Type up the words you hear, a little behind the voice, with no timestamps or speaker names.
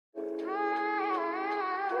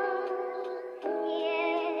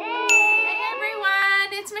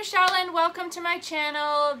Michelle and welcome to my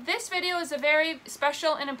channel. This video is a very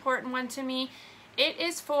special and important one to me. It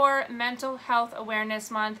is for Mental Health Awareness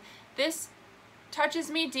Month. This touches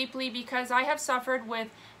me deeply because I have suffered with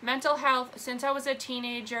mental health since I was a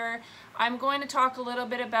teenager. I'm going to talk a little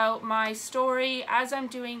bit about my story as I'm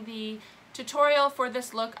doing the tutorial for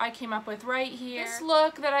this look I came up with right here. This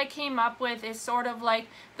look that I came up with is sort of like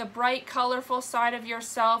the bright, colorful side of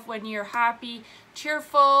yourself when you're happy,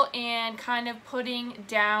 cheerful, and kind of putting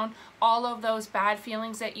down all of those bad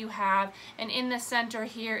feelings that you have. And in the center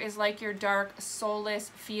here is like your dark, soulless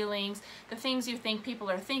feelings, the things you think people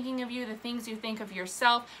are thinking of you, the things you think of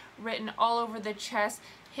yourself, written all over the chest,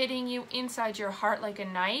 hitting you inside your heart like a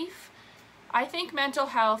knife. I think mental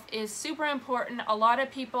health is super important. A lot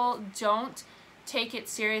of people don't take it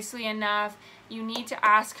seriously enough. You need to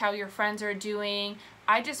ask how your friends are doing.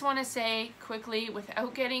 I just want to say quickly,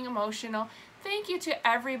 without getting emotional, thank you to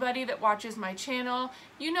everybody that watches my channel.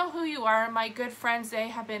 You know who you are, my good friends. They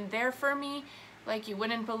have been there for me like you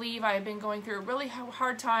wouldn't believe. I have been going through a really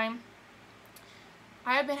hard time.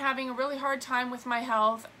 I have been having a really hard time with my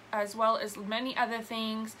health as well as many other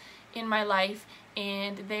things in my life,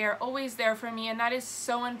 and they are always there for me, and that is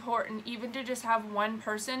so important, even to just have one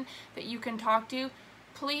person that you can talk to.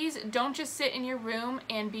 Please don't just sit in your room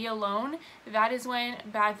and be alone. That is when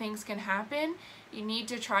bad things can happen. You need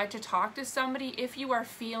to try to talk to somebody if you are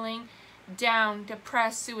feeling down,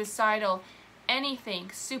 depressed, suicidal, anything,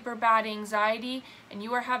 super bad anxiety, and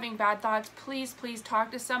you are having bad thoughts. Please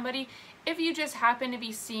talk to somebody. If you just happen to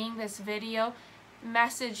be seeing this video,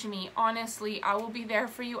 message me. Honestly, I will be there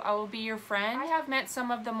for you. I will be your friend. I have met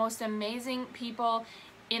some of the most amazing people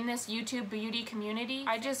in this YouTube beauty community.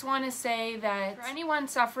 I just want to say that for anyone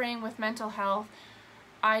suffering with mental health,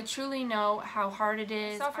 I truly know how hard it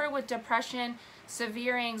is. I suffer with depression,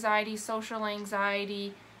 severe anxiety, social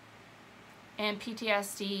anxiety, and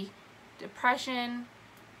PTSD. Depression,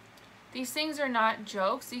 these things are not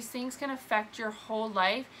jokes. These things can affect your whole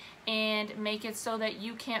life and make it so that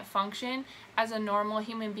you can't function as a normal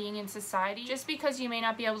human being in society. Just because you may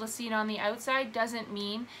not be able to see it on the outside doesn't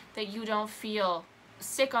mean that you don't feel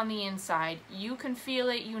sick on the inside. You can feel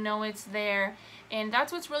it, you know it's there, and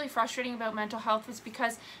that's what's really frustrating about mental health, is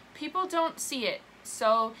because people don't see it.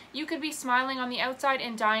 So you could be smiling on the outside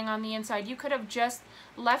and dying on the inside. You could have just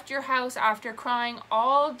left your house after crying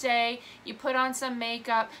all day. You put on some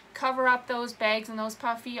makeup, cover up those bags and those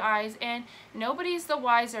puffy eyes, and nobody's the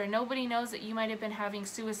wiser. Nobody knows that you might have been having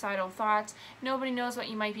suicidal thoughts. Nobody knows what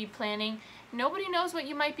you might be planning. Nobody knows what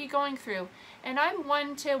you might be going through. And I'm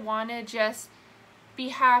one to want to just be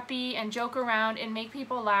happy and joke around and make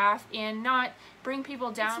people laugh and not bring people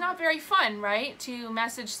down. It's not very fun, right, to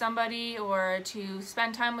message somebody or to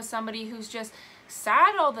spend time with somebody who's just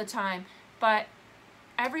sad all the time, but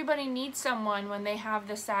everybody needs someone when they have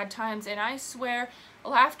the sad times, and I swear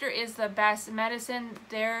laughter is the best medicine.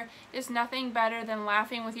 There is nothing better than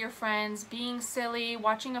laughing with your friends, being silly,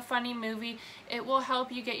 watching a funny movie. It will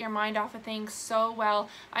help you get your mind off of things so well.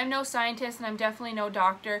 I'm no scientist and I'm definitely no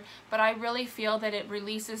doctor, but I really feel that it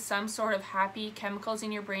releases some sort of happy chemicals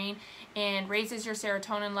in your brain and raises your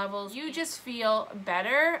serotonin levels. You just feel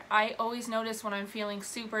better. I always notice when I'm feeling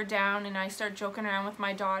super down and I start joking around with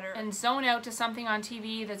my daughter and zone out to something on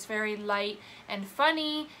TV that's very light and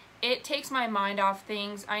funny. It takes my mind off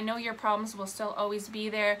things. I know your problems will still always be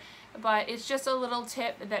there, but it's just a little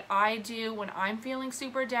tip that I do when I'm feeling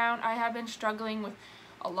super down. I have been struggling with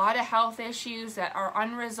a lot of health issues that are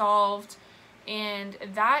unresolved, and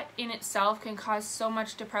that in itself can cause so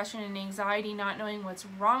much depression and anxiety, not knowing what's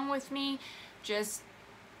wrong with me, just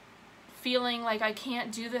feeling like I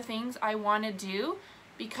can't do the things I want to do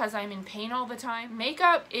because I'm in pain all the time.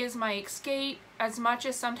 Makeup is my escape. As much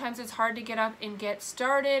as sometimes it's hard to get up and get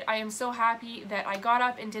started, I am so happy that I got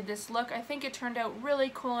up and did this look. I think it turned out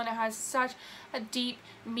really cool and it has such a deep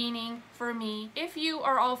meaning for me. If you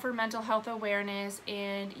are all for mental health awareness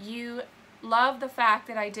and you love the fact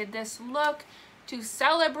that I did this look to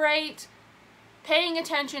celebrate paying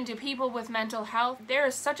attention to people with mental health, there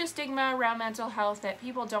is such a stigma around mental health that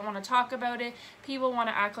people don't want to talk about it. People want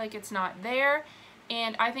to act like it's not there.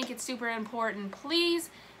 And I think it's super important. Please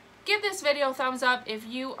give this video a thumbs up if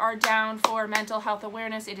you are down for mental health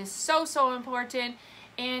awareness. It is so important.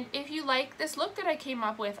 And if you like this look that I came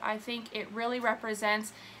up with, I think it really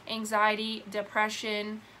represents anxiety,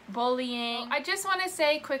 depression, bullying. I just want to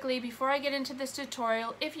say quickly before I get into this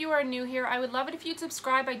tutorial, if you are new here, I would love it if you'd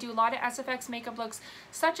subscribe. I do a lot of SFX makeup looks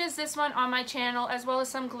such as this one on my channel, as well as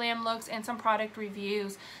some glam looks and some product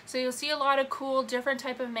reviews. So you'll see a lot of cool different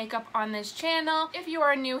type of makeup on this channel. If you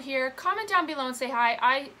are new here, comment down below and say hi.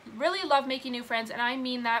 I really love making new friends, and I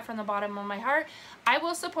mean that from the bottom of my heart. I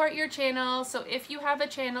will support your channel, so if you have a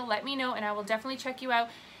channel, let me know and I will definitely check you out.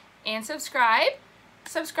 And subscribe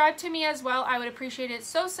to me as well. I would appreciate it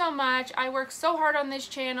so much. I work so hard on this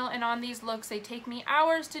channel and on these looks. They take me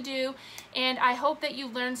hours to do, and I hope that you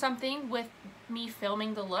learned something with me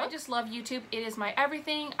filming the look. I just love YouTube. It is my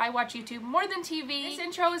everything. I watch YouTube more than TV. This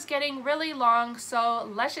intro is getting really long, so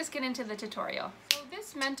let's just get into the tutorial. So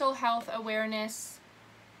this mental health awareness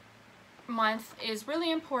month is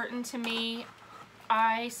really important to me.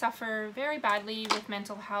 I suffer very badly with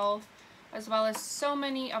mental health, as well as so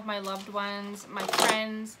many of my loved ones, my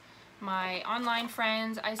friends, my online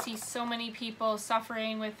friends. I see so many people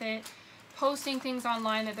suffering with it, posting things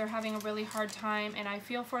online that they're having a really hard time, and I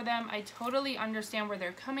feel for them. I totally understand where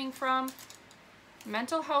they're coming from.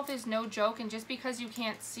 Mental health is no joke, and just because you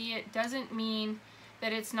can't see it doesn't mean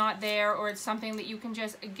that it's not there or it's something that you can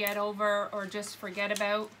just get over or just forget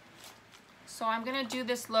about. So I'm gonna do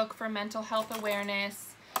this look for mental health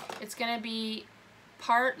awareness. It's gonna be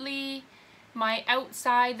partly my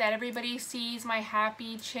outside that everybody sees, my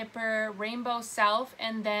happy, chipper, rainbow self,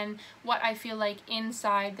 and then what I feel like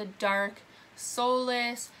inside, the dark,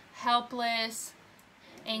 soulless, helpless,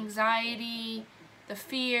 anxiety, the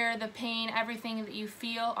fear, the pain, everything that you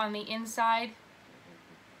feel on the inside.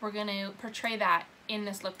 We're gonna portray that in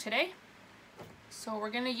this look today. So we're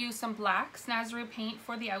gonna use some black Snazaroo paint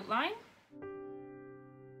for the outline.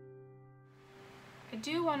 I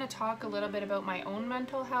do want to talk a little bit about my own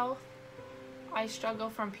mental health. I struggle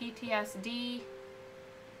from PTSD,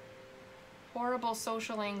 horrible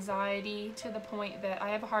social anxiety, to the point that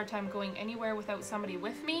I have a hard time going anywhere without somebody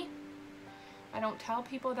with me. I don't tell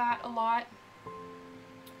people that a lot,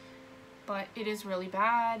 but it is really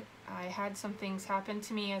bad. I had some things happen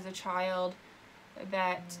to me as a child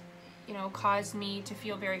that, you know, caused me to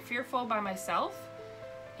feel very fearful by myself,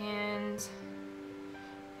 and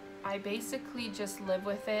I basically just live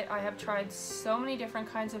with it. I have tried so many different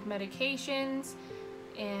kinds of medications,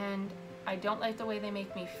 and I don't like the way they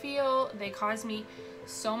make me feel. They cause me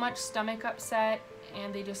so much stomach upset,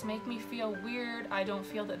 and they just make me feel weird. I don't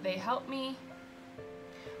feel that they help me.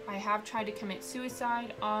 I have tried to commit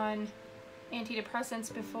suicide on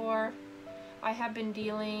antidepressants before. I have been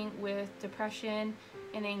dealing with depression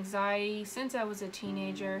and anxiety since I was a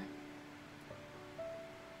teenager.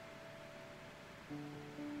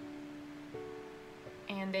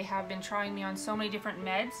 And they have been trying me on so many different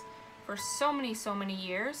meds for so many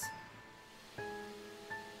years.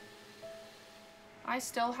 I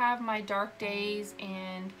still have my dark days,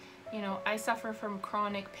 and you know, I suffer from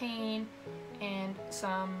chronic pain and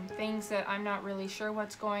some things that I'm not really sure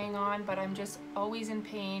what's going on, but I'm just always in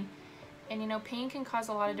pain. And you know, pain can cause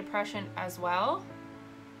a lot of depression as well.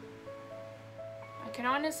 I can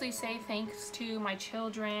honestly say thanks to my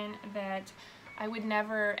children that I would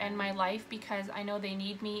never end my life, because I know they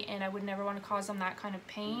need me and I would never want to cause them that kind of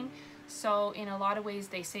pain. So in a lot of ways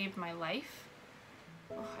they saved my life.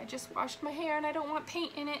 Oh, I just washed my hair and I don't want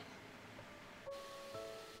paint in it.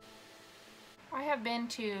 I have been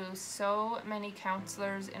to so many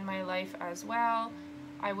counselors in my life as well.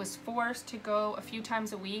 I was forced to go a few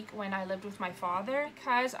times a week when I lived with my father,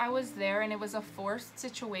 because I was there and it was a forced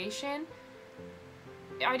situation.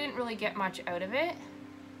 I didn't really get much out of it.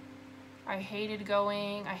 I hated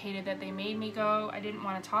going. I hated that they made me go. I didn't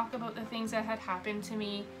want to talk about the things that had happened to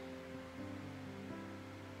me.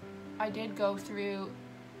 I did go through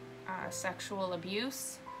sexual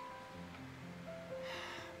abuse.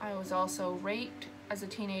 I was also raped as a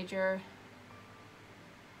teenager.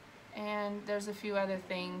 And there's a few other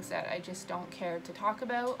things that I just don't care to talk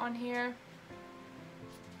about on here.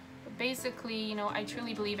 But basically, you know, I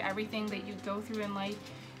truly believe everything that you go through in life,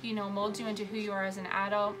 you know, molds you into who you are as an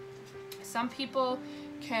adult. Some people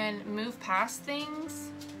can move past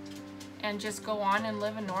things and just go on and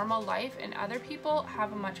live a normal life, and other people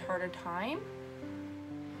have a much harder time.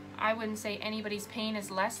 I wouldn't say anybody's pain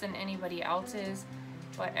is less than anybody else's,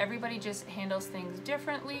 but everybody just handles things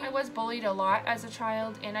differently. I was bullied a lot as a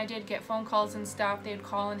child, and I did get phone calls and stuff. They'd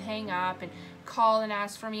call and hang up and call and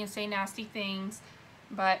ask for me and say nasty things,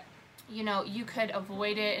 but you know, you could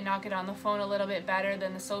avoid it and not get on the phone a little bit better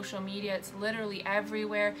than the social media. It's literally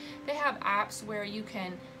everywhere. They have apps where you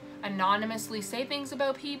can anonymously say things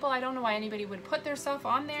about people. I don't know why anybody would put their stuff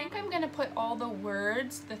on there. I think I'm gonna put all the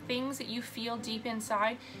words, the things that you feel deep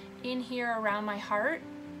inside, in here around my heart.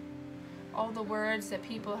 all the words that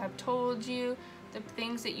people have told you, the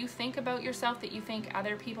things that you think about yourself that you think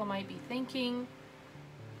other people might be thinking.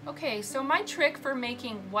 Okay, so my trick for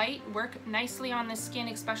making white work nicely on the skin,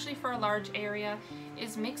 especially for a large area,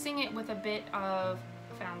 is mixing it with a bit of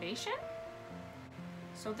foundation.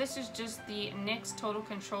 So this is just the NYX Total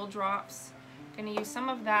Control drops. I'm gonna use some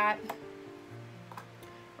of that.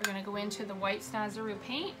 We're gonna go into the white Snazaroo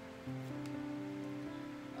paint.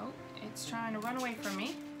 Oh, it's trying to run away from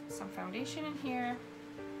me. Some foundation in here.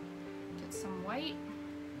 Get some white.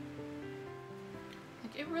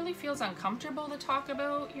 Like, it really feels uncomfortable to talk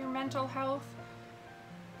about your mental health.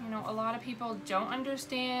 You know, a lot of people don't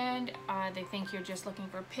understand. They think you're just looking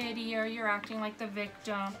for pity or you're acting like the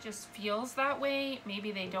victim. It just feels that way.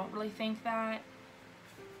 Maybe they don't really think that.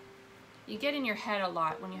 You get in your head a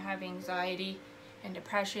lot when you have anxiety and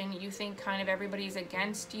depression. You think kind of everybody's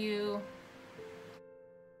against you.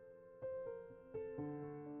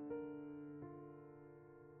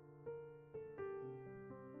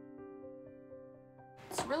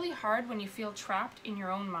 It's really hard when you feel trapped in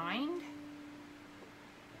your own mind.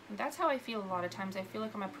 And that's how I feel a lot of times. I feel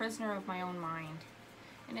like I'm a prisoner of my own mind.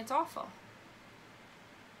 And it's awful.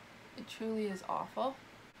 It truly is awful.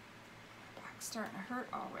 My back's starting to hurt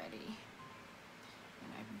already.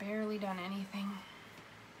 And I've barely done anything.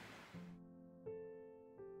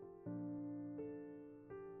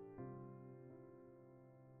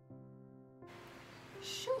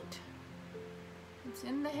 Shoot! It's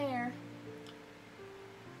in the hair.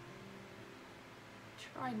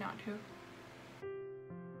 Tried not to.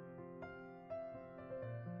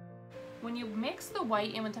 When you mix the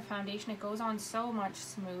white in with the foundation, it goes on so much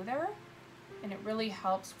smoother, and it really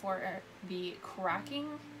helps for the cracking.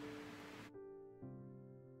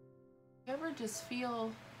 You ever just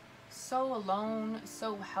feel so alone,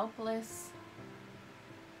 so helpless,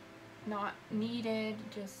 not needed?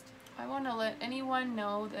 I want to let anyone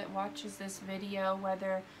know that watches this video,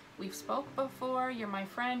 whether we've spoke before, you're my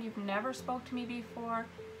friend, you've never spoke to me before.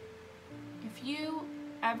 If you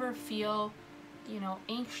ever feel, you know,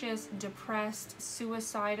 anxious, depressed,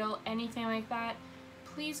 suicidal, anything like that,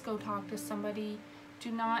 please go talk to somebody.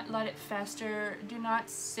 Do not let it fester. Do not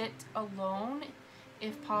sit alone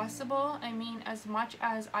if possible. I mean, as much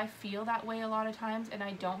as I feel that way a lot of times and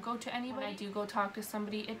I don't go to anybody, when I do go talk to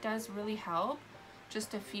somebody, it does really help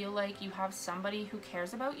just to feel like you have somebody who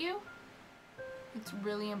cares about you. It's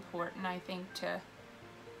really important, I think, to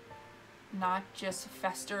not just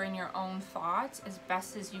fester in your own thoughts as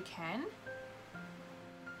best as you can.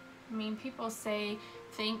 I mean, people say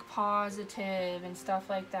think positive and stuff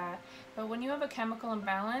like that, but when you have a chemical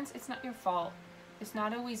imbalance, it's not your fault. It's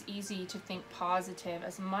not always easy to think positive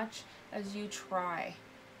as much as you try.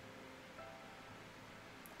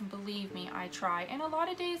 Believe me, I try. And a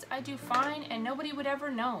lot of days I do fine and nobody would ever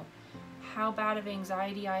know how bad of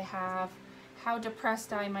anxiety I have, how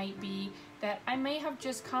depressed I might be, that I may have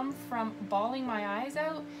just come from bawling my eyes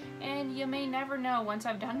out, and you may never know once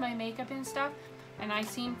I've done my makeup and stuff and I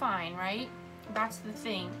seem fine, right? That's the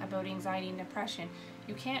thing about anxiety and depression.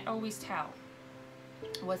 You can't always tell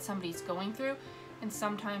what somebody's going through, and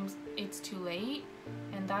sometimes it's too late,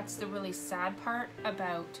 and that's the really sad part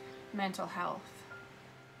about mental health.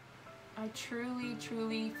 I truly,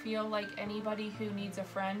 truly feel like anybody who needs a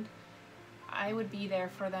friend, I would be there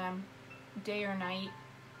for them day or night.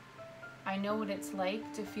 I know what it's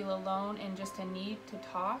like to feel alone and just a need to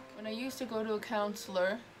talk. When I used to go to a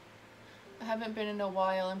counselor, I haven't been in a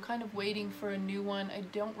while. I'm kind of waiting for a new one. I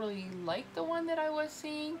don't really like the one that I was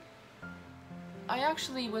seeing. I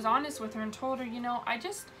actually was honest with her and told her, you know, I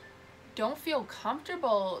just don't feel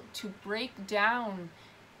comfortable to break down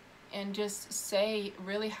and just say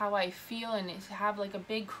really how I feel and have like a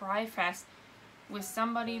big cry fest with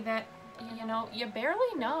somebody that, you know, you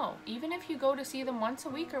barely know. Even if you go to see them once a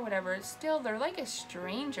week or whatever, it's still, they're like a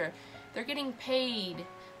stranger. They're getting paid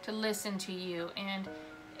to listen to you, and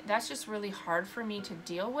that's just really hard for me to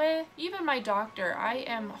deal with. Even my doctor, I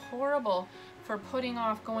am horrible for putting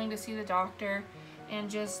off going to see the doctor and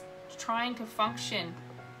just trying to function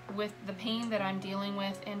with the pain that I'm dealing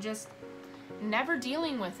with and just never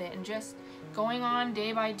dealing with it and just going on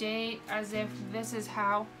day by day as if this is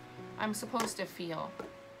how I'm supposed to feel.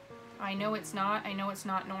 I know it's not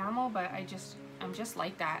normal, but I'm just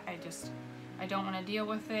like that. I don't want to deal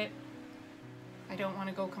with it. I don't want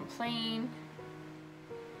to go complain.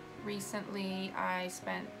 Recently, I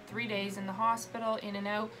spent 3 days in the hospital, in and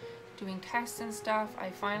out, doing tests and stuff. I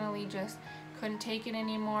finally just couldn't take it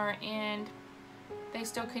anymore, and they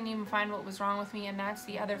still couldn't even find what was wrong with me, and that's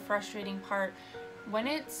the other frustrating part. When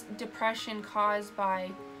it's depression caused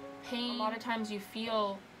by pain, a lot of times you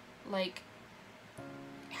feel like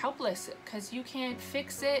helpless because you can't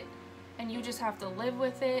fix it and you just have to live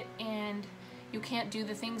with it, and you can't do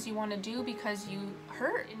the things you want to do because you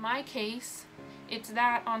hurt. In my case, it's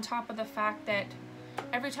that on top of the fact that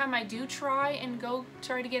every time I do try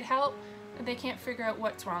to get help, they can't figure out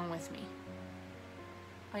what's wrong with me.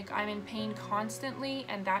 Like, I'm in pain constantly,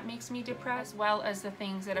 and that makes me depressed, as well as the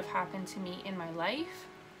things that have happened to me in my life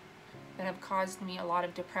that have caused me a lot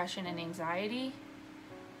of depression and anxiety.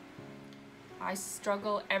 I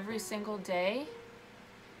struggle every single day.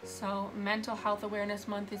 So Mental Health Awareness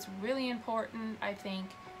Month is really important. I think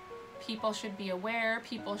people should be aware,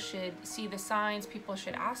 people should see the signs, people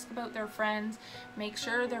should ask about their friends, make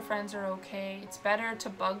sure their friends are okay. It's better to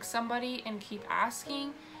bug somebody and keep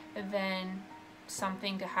asking than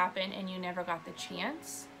something to happen and you never got the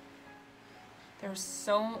chance. There's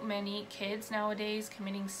so many kids nowadays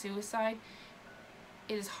committing suicide.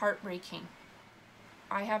 It is heartbreaking.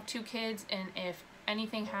 I have 2 kids, and if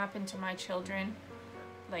anything happened to my children,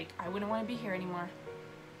 like, I wouldn't want to be here anymore.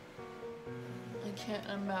 I can't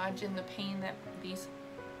imagine the pain that these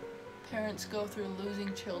parents go through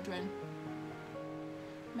losing children.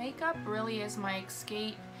 Makeup really is my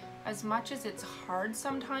escape, as much as it's hard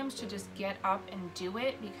sometimes to just get up and do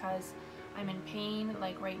it because I'm in pain.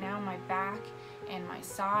 Like right now, my back and my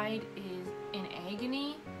side is in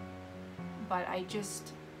agony, but I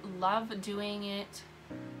just love doing it.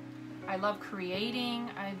 I love creating.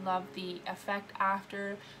 I love the effect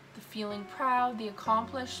after, the feeling proud, the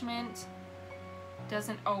accomplishment.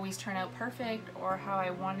 Doesn't always turn out perfect or how I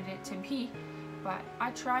wanted it to be, but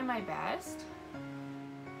I try my best.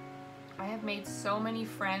 I have made so many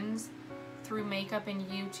friends through makeup and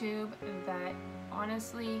YouTube that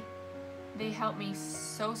honestly, they help me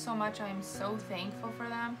so much. I am so thankful for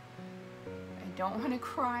them. I don't want to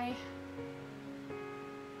cry,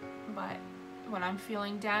 but when I'm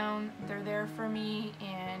feeling down, they're there for me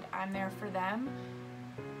and I'm there for them.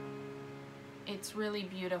 It's really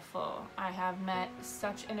beautiful. I have met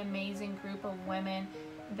such an amazing group of women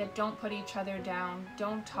that don't put each other down,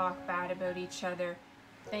 don't talk bad about each other.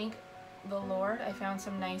 Thank the Lord I found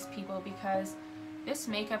some nice people, because this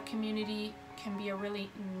makeup community can be a really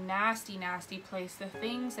nasty place. The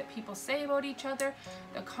things that people say about each other,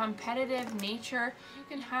 the competitive nature.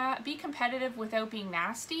 You can be competitive without being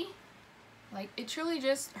nasty. Like, it truly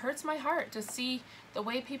just hurts my heart to see the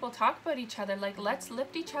way people talk about each other. Like, let's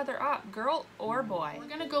lift each other up, girl or boy. We're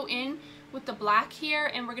gonna go in with the black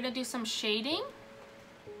here and we're gonna do some shading.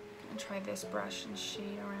 I'm gonna try this brush and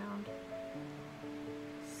shade around.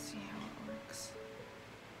 See how it works.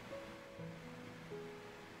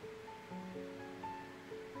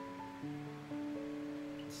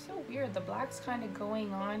 It's so weird, the black's kind of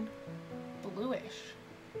going on bluish.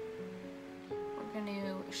 We're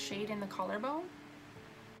gonna shade in the collarbone.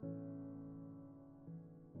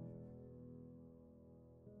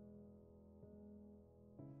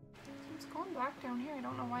 It's going black down here. I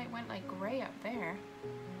don't know why it went like gray up there.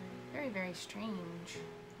 Very strange.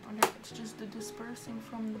 I wonder if it's just the dispersing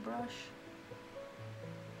from the brush.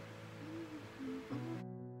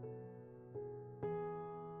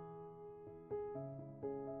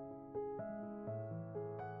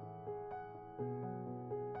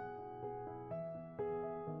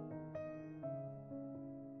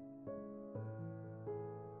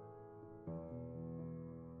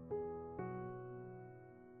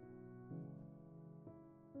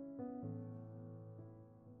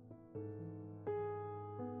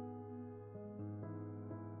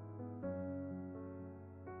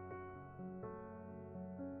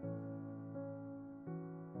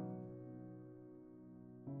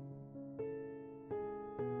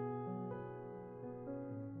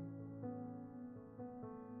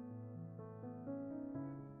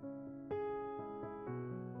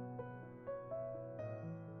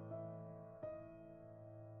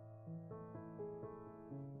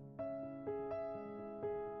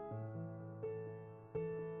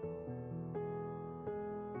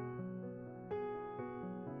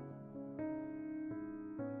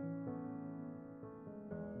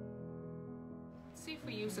 See if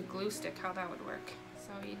we use a glue stick, how that would work.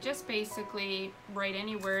 So you just basically write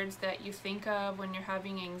any words that you think of when you're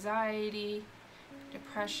having anxiety,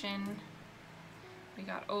 depression. We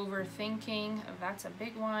got overthinking, that's a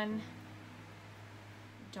big one.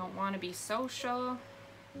 Don't want to be social.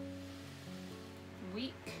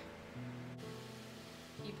 Weak.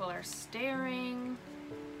 People are staring.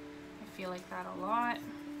 I feel like that a lot.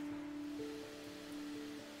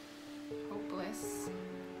 Hopeless.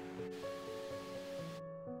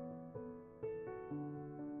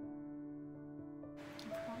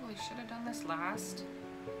 Should have done this last,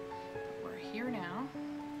 but we're here now.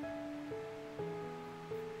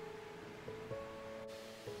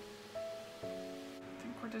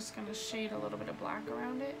 just gonna shade a little bit of black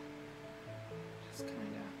around it. Just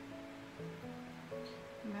kind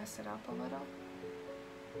of mess it up a little.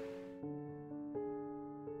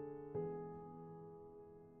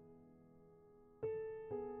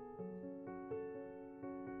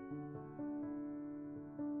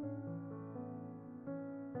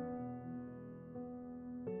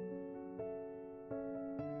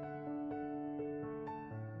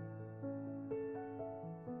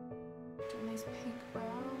 Nice pink brow.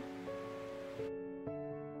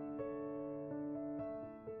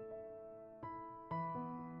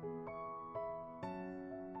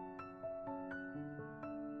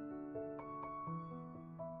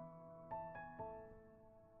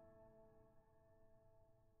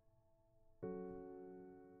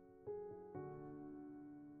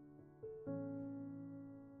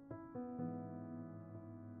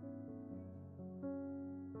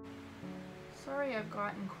 Sorry I've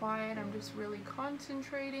gotten quiet, I'm just really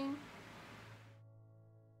concentrating.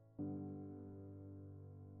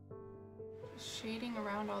 Just shading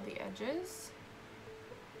around all the edges.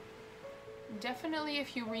 Definitely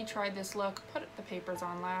if you retry this look, put the papers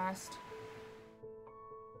on last.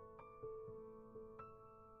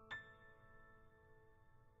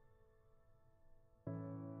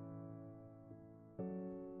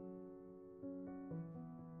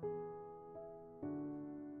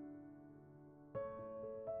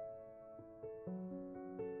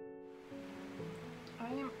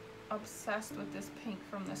 Obsessed with this pink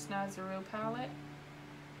from the Snazaroo palette.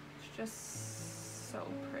 It's just so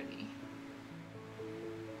pretty.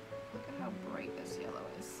 Look at how bright this yellow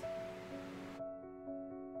is.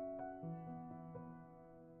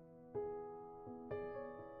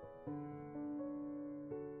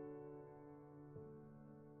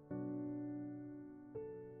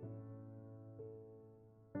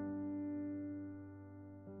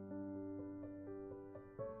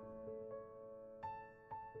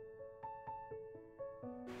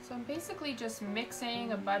 So I'm basically just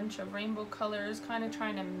mixing a bunch of rainbow colors, kind of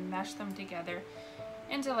trying to mesh them together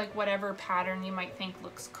into like whatever pattern you might think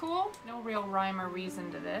looks cool. No real rhyme or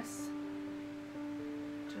reason to this.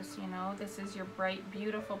 Just, you know, this is your bright,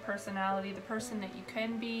 beautiful personality, the person that you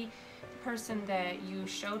can be, the person that you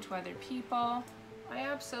show to other people. I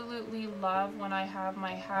absolutely love when I have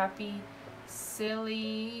my happy,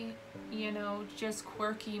 silly, you know, just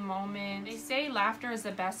quirky moment. They say laughter is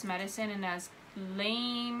the best medicine, and as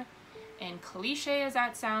lame and cliche as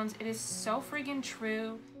that sounds, it is so friggin'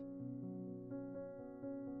 true.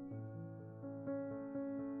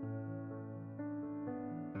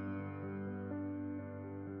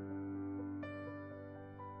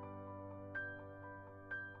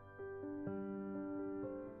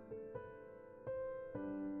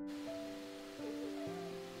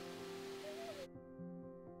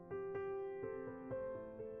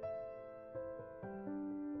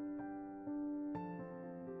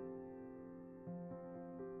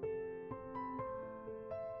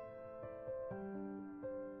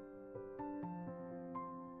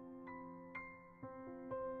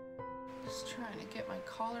 Just trying to get my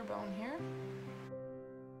collarbone here.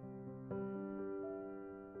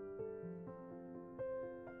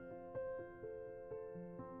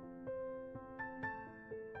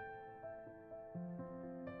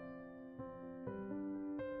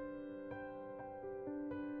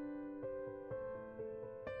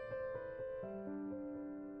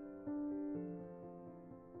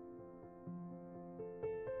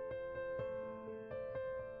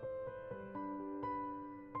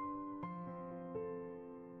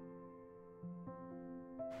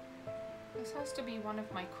 This has to be one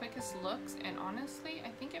of my quickest looks, and honestly, I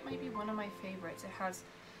think it might be one of my favorites. It has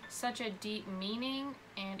such a deep meaning,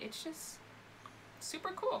 and it's just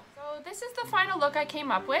super cool. So this is the final look I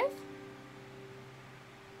came up with.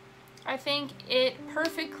 I think it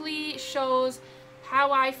perfectly shows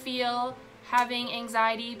how I feel having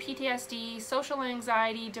anxiety, PTSD, social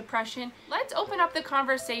anxiety, depression. Let's open up the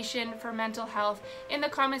conversation for mental health in the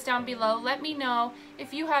comments down below. Let me know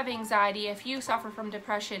if you have anxiety, if you suffer from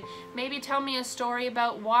depression. Maybe tell me a story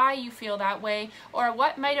about why you feel that way, or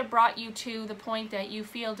what might have brought you to the point that you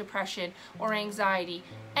feel depression or anxiety.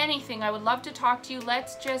 Anything. I would love to talk to you.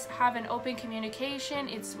 Let's just have an open communication.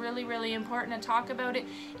 It's really, really important to talk about it.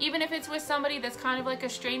 Even if it's with somebody that's kind of like a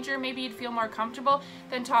stranger, maybe you'd feel more comfortable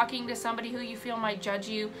than talking to somebody who you feel might judge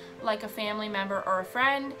you like a family member or a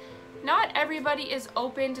friend. Not everybody is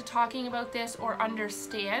open to talking about this or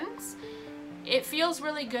understands. It feels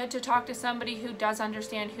really good to talk to somebody who does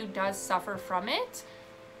understand, who does suffer from it.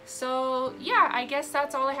 So yeah, I guess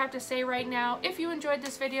that's all I have to say right now. If you enjoyed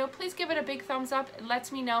this video, please give it a big thumbs up. It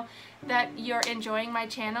lets me know that you're enjoying my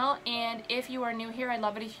channel. And if you are new here, I'd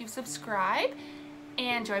love it if you subscribe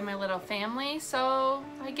and join my little family. So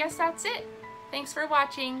I guess that's it. Thanks for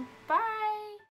watching. Bye.